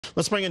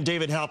Let's bring in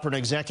David Halperin,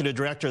 Executive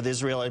Director of the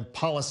Israel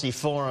Policy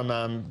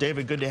Forum.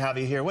 David, good to have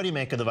you here. What do you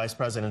make of the Vice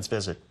President's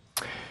visit?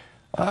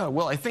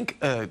 Well, I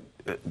think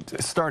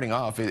starting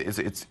off,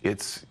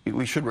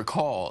 we should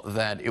recall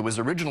that it was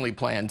originally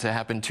planned to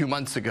happen 2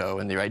 months ago,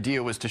 and the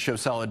idea was to show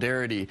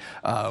solidarity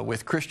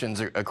with Christians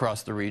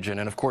across the region.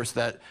 And of course,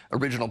 that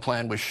original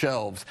plan was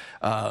shelved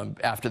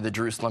after the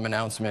Jerusalem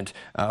announcement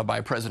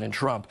by President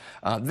Trump.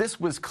 This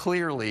was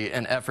clearly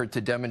an effort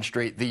to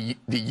demonstrate the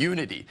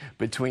unity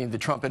between the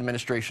Trump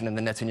administration and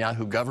the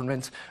Netanyahu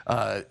government.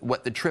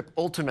 What the trip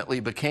ultimately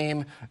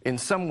became, in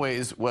some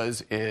ways,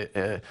 was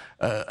a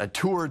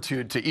tour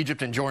to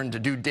Egypt and Jordan to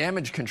do damage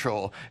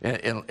control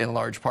in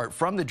large part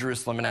from the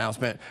Jerusalem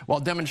announcement, while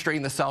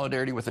demonstrating the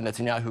solidarity with the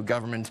Netanyahu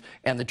government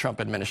and the Trump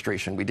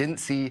administration. We didn't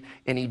see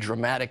any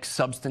dramatic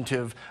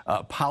substantive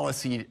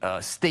policy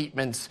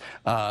statements.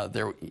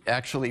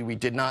 We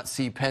did not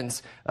see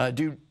Pence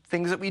do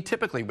things that we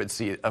typically would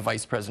see a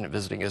vice president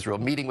visiting Israel,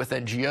 meeting with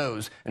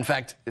NGOs. In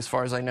fact, as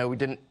far as I know, we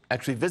didn't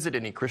actually visit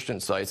any Christian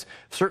sites,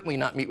 certainly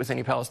not meet with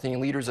any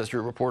Palestinian leaders, as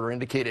your reporter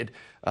indicated.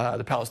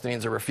 The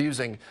Palestinians are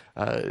refusing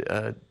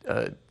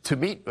to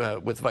meet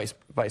with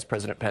Vice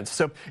President Pence.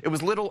 So it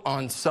was little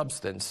on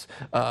substance,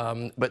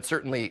 but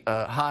certainly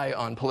high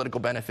on political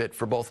benefit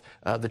for both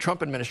the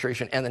Trump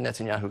administration and the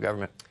Netanyahu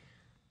government.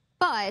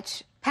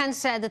 But Pence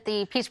said that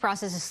the peace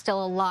process is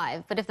still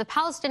alive. But if the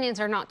Palestinians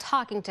are not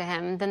talking to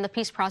him, then the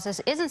peace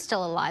process isn't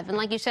still alive. And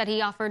like you said,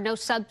 he offered no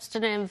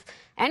substantive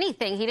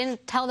anything. He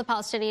didn't tell the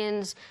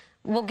Palestinians,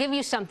 we'll give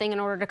you something in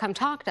order to come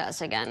talk to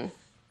us again.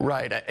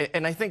 Right,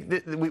 and I think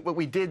that what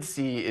we did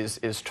see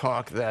is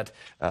talk that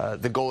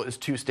the goal is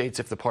 2 states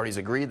if the parties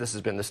agree. This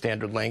has been the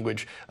standard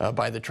language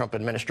by the Trump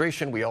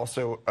administration. We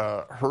also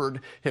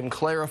heard him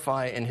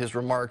clarify in his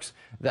remarks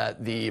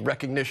that the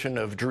recognition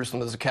of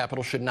Jerusalem as a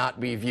capital should not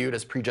be viewed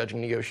as prejudging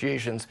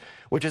negotiations,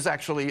 which is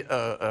actually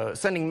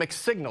sending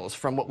mixed signals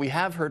from what we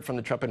have heard from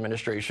the Trump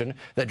administration,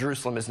 that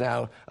Jerusalem is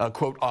now,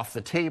 quote, off the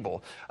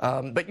table.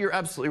 But you're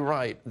absolutely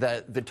right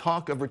that the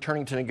talk of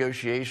returning to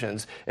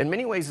negotiations in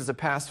many ways is a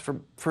pass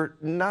for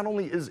not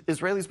only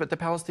Israelis, but the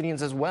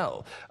Palestinians as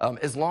well.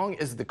 As long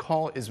as the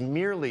call is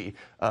merely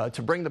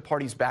to bring the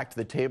parties back to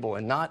the table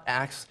and not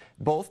ask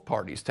both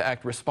parties to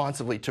act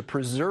responsibly to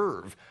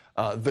preserve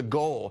the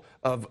goal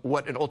of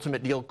what an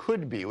ultimate deal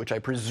could be, which I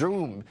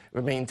presume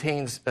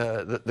maintains,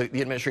 the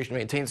administration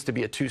maintains to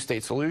be a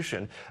 2-state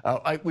solution.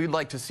 We'd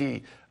like to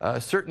see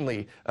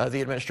certainly the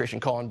administration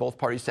call on both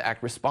parties to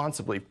act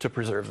responsibly to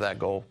preserve that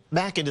goal.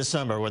 Back in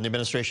December, when the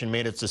administration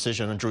made its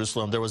decision on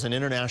Jerusalem, there was an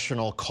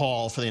international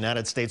call for the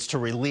United States to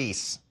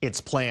release its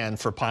plan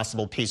for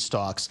possible peace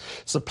talks.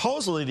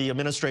 Supposedly, the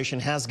administration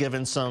has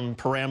given some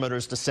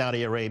parameters to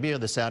Saudi Arabia.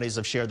 The Saudis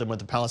have shared them with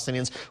the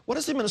Palestinians. What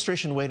is the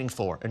administration waiting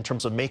for in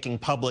terms of making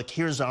public,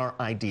 here's our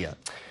idea?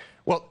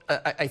 Well,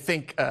 I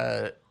think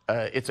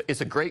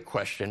it's a great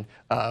question.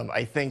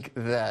 I think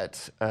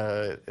that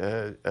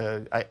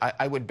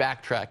I would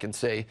backtrack and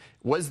say,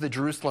 was the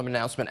Jerusalem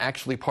announcement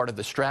actually part of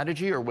the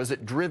strategy, or was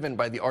it driven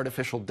by the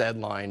artificial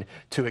deadline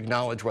to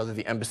acknowledge whether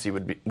the embassy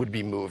would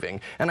be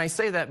moving? And I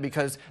say that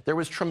because there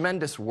was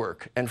tremendous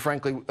work, and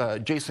frankly,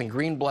 Jason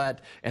Greenblatt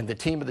and the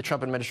team of the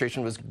Trump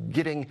administration was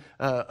getting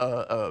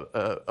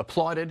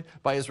applauded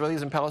by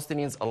Israelis and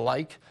Palestinians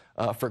alike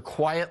for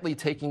quietly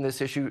taking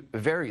this issue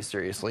very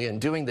seriously and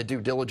doing the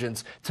due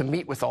diligence to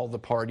meet with all the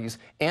parties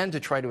and to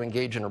try to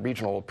engage in a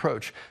regional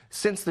approach.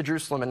 Since the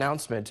Jerusalem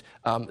announcement,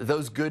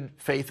 those good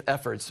faith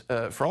efforts,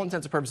 for all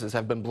intents and purposes,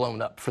 have been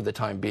blown up for the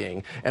time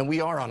being. And we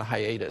are on a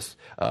hiatus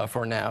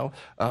for now.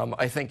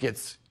 I think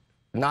it's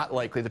not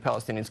likely the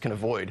Palestinians can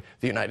avoid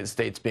the United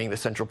States being the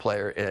central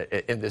player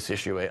in this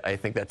issue. I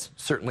think that's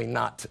certainly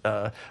not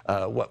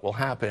what will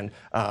happen.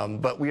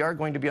 But we are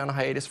going to be on a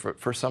hiatus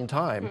for some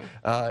time,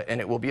 and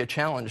it will be a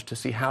challenge to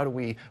see how do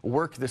we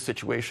work this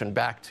situation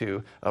back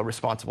to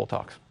responsible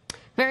talks.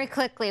 Very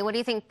quickly, what do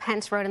you think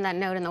Pence wrote in that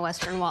note in the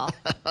Western Wall?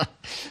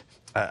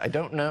 I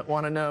don't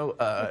want to know.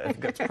 I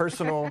think it's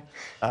personal.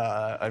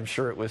 I'm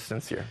sure it was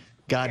sincere.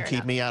 God,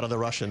 keep me out of the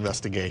Russia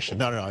investigation.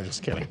 No, I'm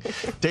just kidding.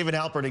 David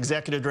Halperin,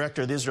 Executive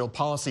Director of the Israel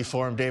Policy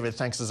Forum. David,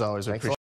 thanks as always.